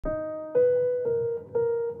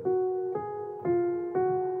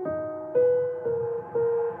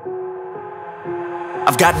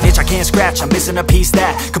I've got an itch I can't scratch, I'm missing a piece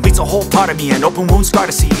that completes a whole part of me, an open wound scar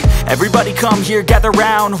to see. Everybody come here, gather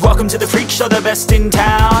round, welcome to the freak show, the best in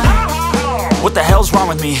town. What the hell's wrong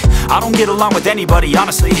with me? I don't get along with anybody,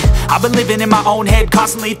 honestly. I've been living in my own head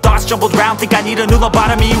constantly, thoughts jumbled round, think I need a new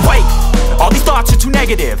lobotomy. Wait, all these thoughts are too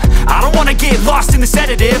negative, I don't wanna get lost in the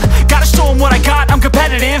sedative. Gotta show them what I got, I'm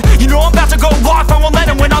competitive. You know I'm about to go off, I won't let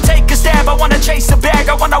them win, I'll take a stab. I wanna chase a bag,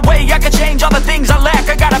 I want a way I can change all the things I lack.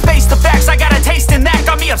 I gotta face the facts, I got a taste in that.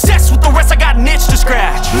 Got me obsessed with the rest, I got an itch to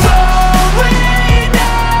scratch. Going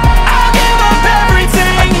now, I'll give up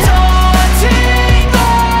everything. Daunting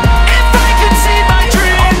all, if I could see my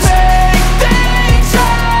dreams, I'll make things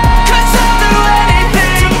right. 'Cause I'll do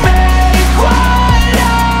anything to make what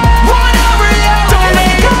I want a reality. Don't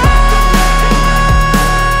let go,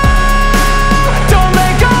 don't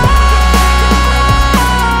let go.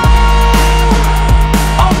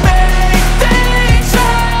 I'll make things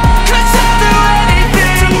right. 'Cause I'll do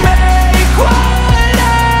anything to make what I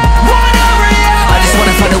want a reality. I just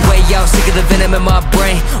wanna find a way out, sick of the venom in my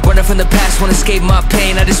brain. Running from the past, wanna escape my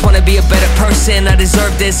pain. I just wanna be a better person, I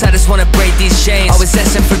deserve this. I just wanna break these chains. Always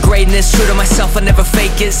asking for greatness, true to myself, I never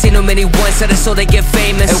fake it. Seen too many once that I so they get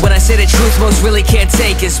famous. And when I say the truth, most really can't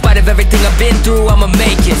take it. In spite of everything I've been through, I'ma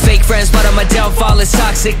make it. Fake friends, but on my downfall is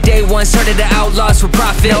toxic. Day one, started the outlaws for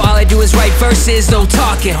profit. Now all I do is write verses, no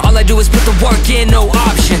talking. All I do is put the work in, no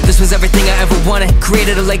option. This was everything I ever wanted.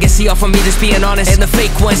 Created a legacy off of me just being honest. And the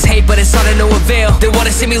fake ones hate, but it's all to no avail. They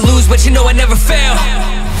wanna see me lose, but you know I never fail.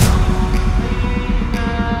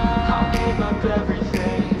 I'll give up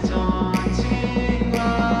everything, daunting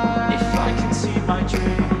all, if I can see my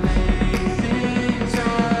dream, make things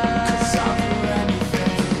right. 'Cause I'll do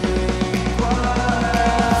anything to make what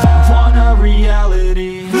I want a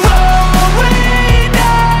reality. Going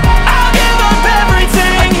now, I'll give up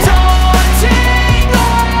everything, daunting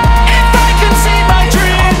all, if I can see my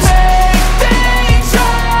dreams, make things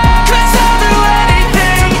right. 'Cause I'll do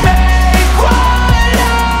anything to make what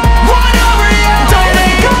I want a reality. Don't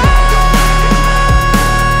let go,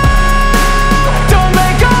 don't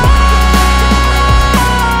let go.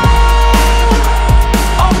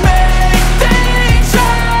 I'll make things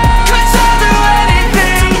right. 'Cause I'll do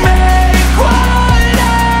anything to make what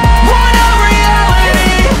I want a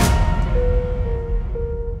reality.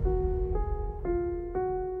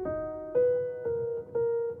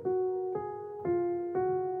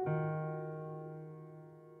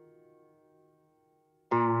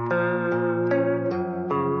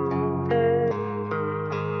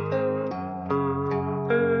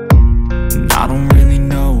 I don't really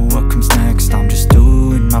know what comes next, I'm just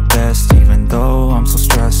doing my best, even though I'm so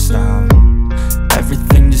stressed out.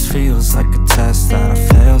 Everything just feels like a test that I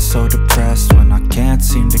fail, so depressed when I can't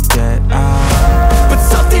seem to get out. But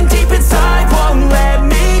something deep inside won't let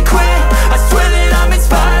me quit. I swear that I'm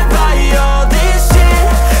inspired by all this shit.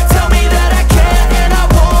 Tell me that I can and I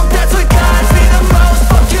won't, that's what guides me the most.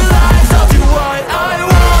 Fuck your lies, I'll do what I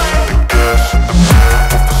want.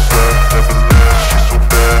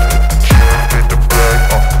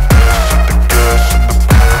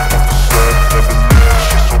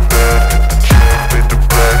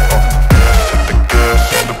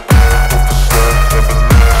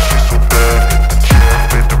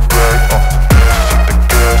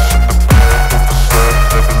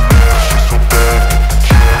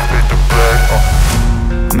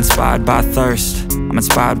 I'm inspired by thirst, I'm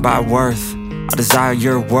inspired by worth. I desire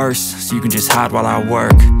your worst, so you can just hide while I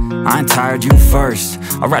work. I ain't tired, you first.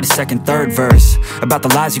 I'll write a second, third verse about the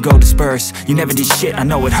lies you go disperse. You never did shit, I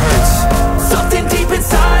know it hurts. Something deep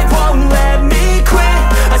inside won't let me quit.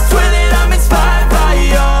 I swear that I'm inspired by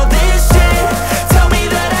all this shit. Tell me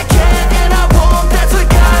that I can and I won't, that's what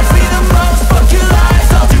guides me the most. Fuck your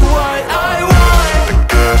lies, I'll do what I want.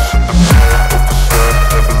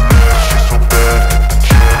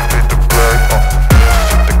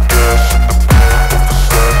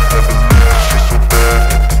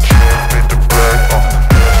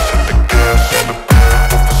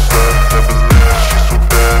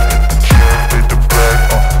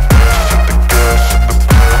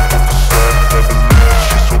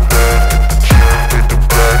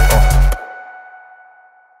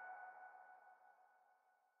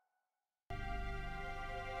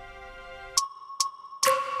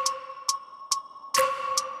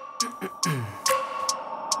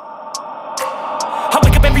 I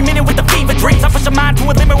wake up every minute with the fever dreams. I push my mind to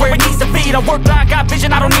a limit where it needs to feed. I work blind, got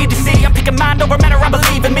vision I don't need to see. I'm picking mind over matter, I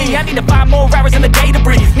believe in me. I need to find more hours in the day to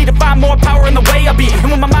breathe. Need to find more power in the way I be. And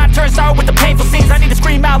when my mind turns sour with the painful scenes, I need to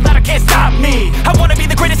scream out loud, I can't stop me. I wanna be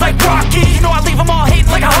the greatest like Rocky. You know I leave them all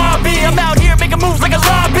hating like a hobby. I'm out here making moves like a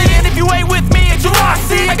lobby. And if you ain't with me, it's your loss.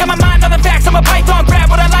 See, I got my mind on the facts, I'm a python grab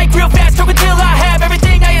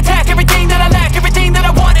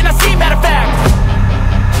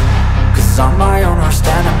I'm my own worst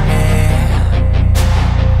enemy,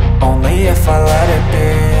 only if I let it be.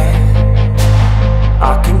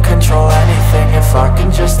 I can control anything if I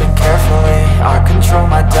can just think carefully. I control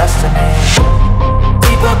my destiny.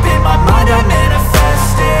 Deep up in my mind I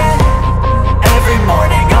manifest it. Every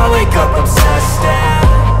morning I wake up obsessed,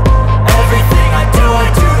 and everything I do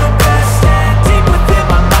the best. And deep within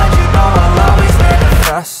my mind, you know I'll always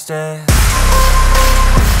manifest it.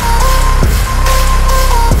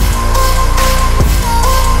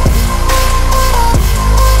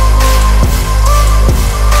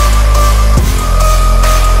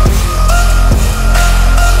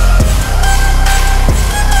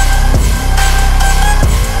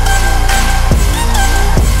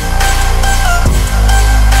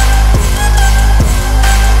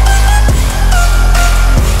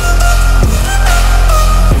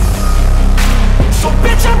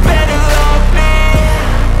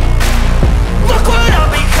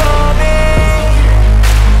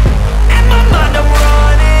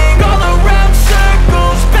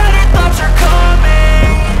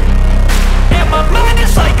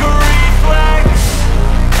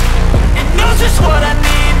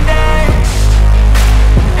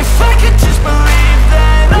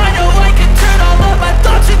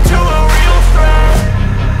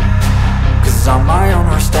 I'm my own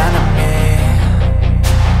worst enemy,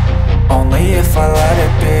 only if I let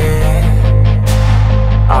it be.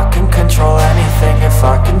 I can control anything if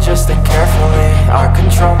I can just think carefully. I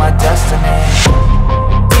control my destiny.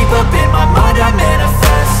 Deep up in my mind I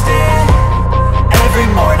manifest it. Every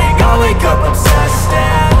morning I wake up obsessed,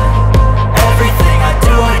 and everything I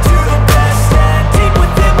do the best. And deep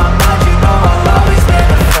within my mind, you know I'll always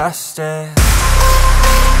manifest it.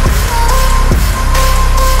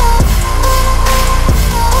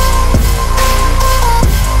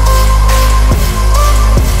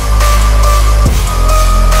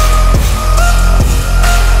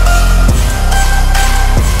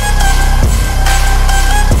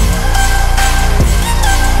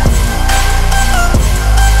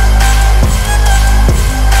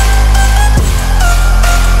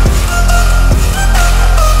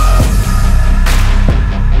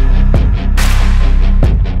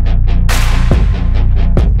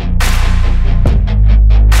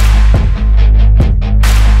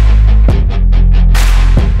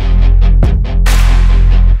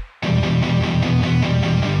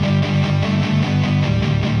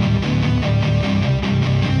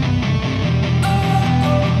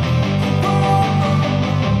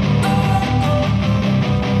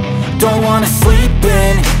 Don't wanna sleep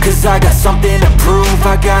in, cause I got something to prove.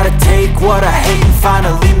 I gotta take what I hate and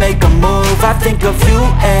finally make a move. I think of you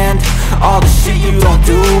and all the shit you don't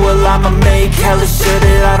do. Well, I'ma make hella sure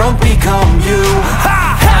that I don't become you.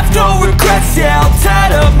 I have no regrets, yeah, I'll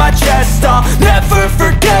tie up my chest. I'll never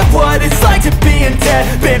forget what it's like to be in debt.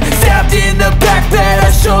 Been stabbed in the back bed, I'll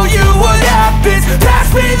show you what happens. Pass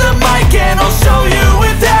me the mic and I'll show you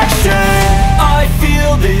with action. I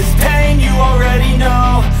feel this pain, you already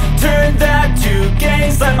know. Turn that to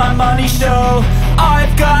gains, let my money show.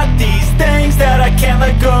 I've got these things that I can't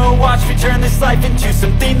let go. Watch me turn this life into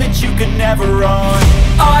something that you could never own.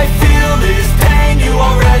 I feel this pain, you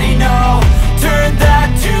already know. Turn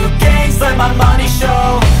that to gains, let my money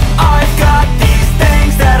show. I've got these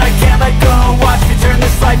things that I can't let go. Watch me turn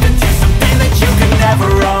this life into something that you could never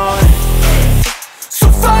own.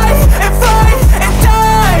 So fight and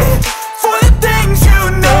die for the things you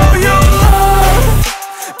know you love.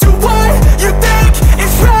 Do what you think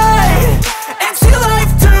is right, and see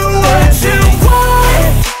life do what you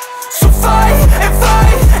want. So fight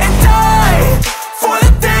and die for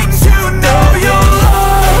the things you know you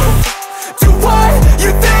love. Do what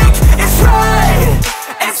you think is right,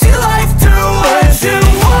 and see life do what you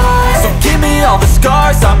want. So give me all the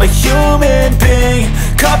scars, I'm a human being.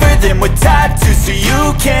 Cover them with tattoos so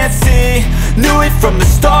you can't see. Knew it from the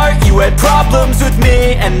start, you had problems with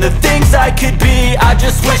me and the things I could be, I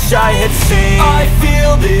just wish I had seen. I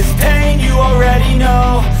feel this pain, you already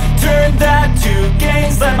know. Turn that to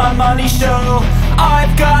gains, let my money show.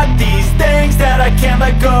 I've got these things that I can't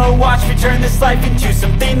let go. Watch me turn this life into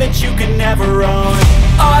something that you can never own.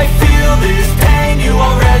 I feel this pain, you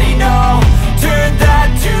already know. Turn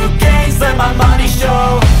that to gains, let my money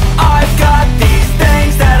show. I've got these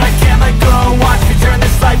things that I can't let go. Watch me turn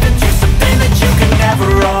this life into something that you can never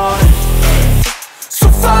own. So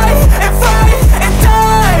fight and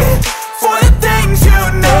die for the things you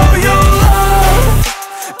know you love.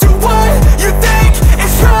 Do what you think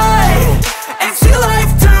is right, and see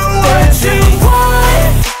life do what you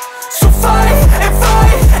want. So fight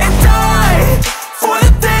and die for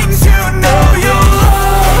the things you know you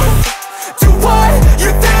love. Do what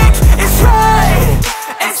you think is right.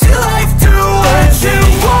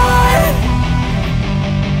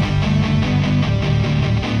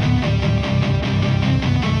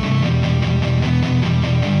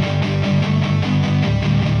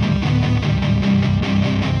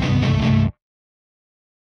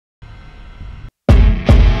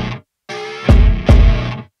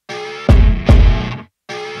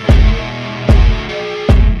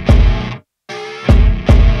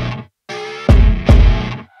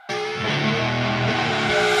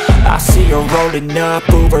 see her rolling up,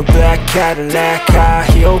 Uber black Cadillac, high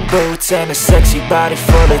heel boots and a sexy body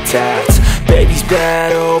full of tats. Baby's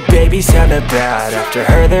bad, oh baby's hella bad. After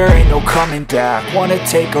her there ain't no coming back. Wanna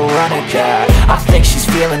take a run at that. I think she's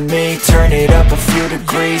feeling me, turn it up a few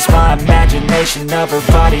degrees. My imagination of her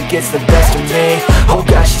body gets the best of me. Oh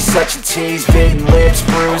gosh, she's such a tease, bitten lips,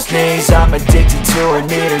 bruised knees. I'm addicted to her,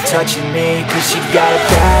 need her touching me, cause she got a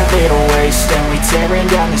bad little waist. And we tearing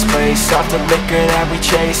down this place, off the liquor that we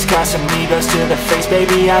chase. Casamigos to the face,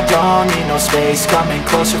 baby I don't need no space. Coming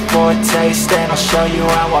closer for a taste, and I'll show you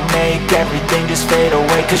how I make everything just fade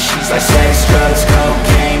away. Cause she's like sex, drugs,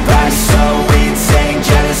 cocaine,